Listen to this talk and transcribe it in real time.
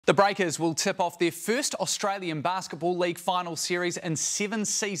The Breakers will tip off their first Australian Basketball League final series in 7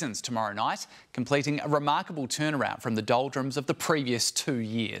 seasons tomorrow night, completing a remarkable turnaround from the doldrums of the previous 2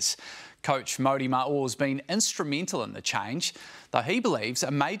 years. Coach Mody Maor has been instrumental in the change, though he believes a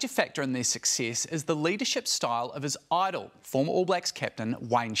major factor in their success is the leadership style of his idol, former All Blacks captain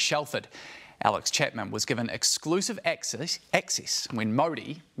Wayne Shelford. Alex Chapman was given exclusive access when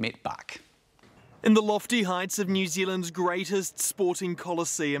Mody met Buck. In the lofty heights of New Zealand's greatest sporting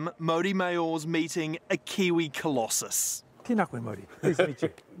coliseum, Mody Maor's meeting a Kiwi colossus. Tēnā koe, Mody. Pleased to meet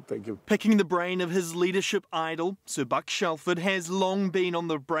you. Thank you. Picking the brain of his leadership idol, Sir Buck Shelford, has long been on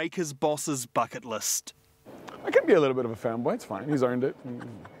the Breakers' boss's bucket list. I can be a little bit of a fanboy, it's fine, he's earned it.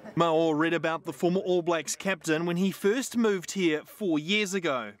 Maor read about the former All Blacks captain when he first moved here 4 years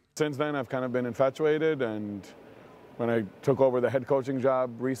ago. Since then, I've kind of been infatuated, and when I took over the head coaching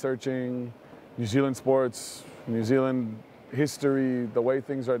job, researching New Zealand sports, New Zealand history, the way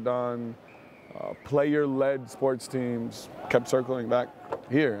things are done, player-led sports teams, kept circling back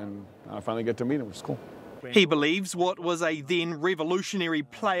here, and I finally get to meet him, which is cool. He believes what was a then revolutionary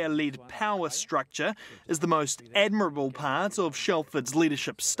player-led power structure is the most admirable part of Shelford's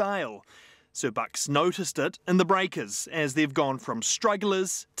leadership style. Sir Buck's noticed it in the Breakers as they've gone from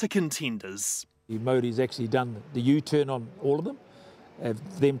strugglers to contenders. Mody's actually done the U-turn on all of them,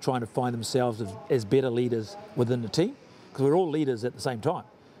 of them trying to find themselves as better leaders within the team, because we're all leaders at the same time.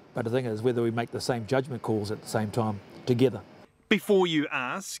 But the thing is whether we make the same judgment calls at the same time together. Before you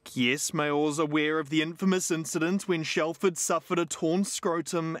ask, yes, Maor's aware of the infamous incident when Shelford suffered a torn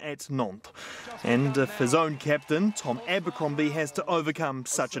scrotum at Nantes. And if his own captain, Tom Abercrombie, has to overcome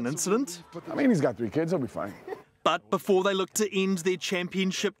such an incident... I mean, he's got 3 kids, he'll be fine. But before they look to end their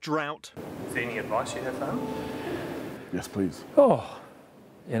championship drought... Is there any advice you have for him? Yes, please. Oh,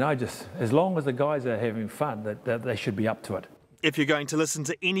 you know, just as long as the guys are having fun, that they should be up to it. If you're going to listen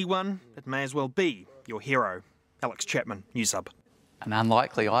to anyone, it may as well be your hero. Alex Chapman, Newshub. An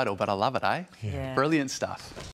unlikely idol, but I love it, eh? Yeah. Brilliant stuff.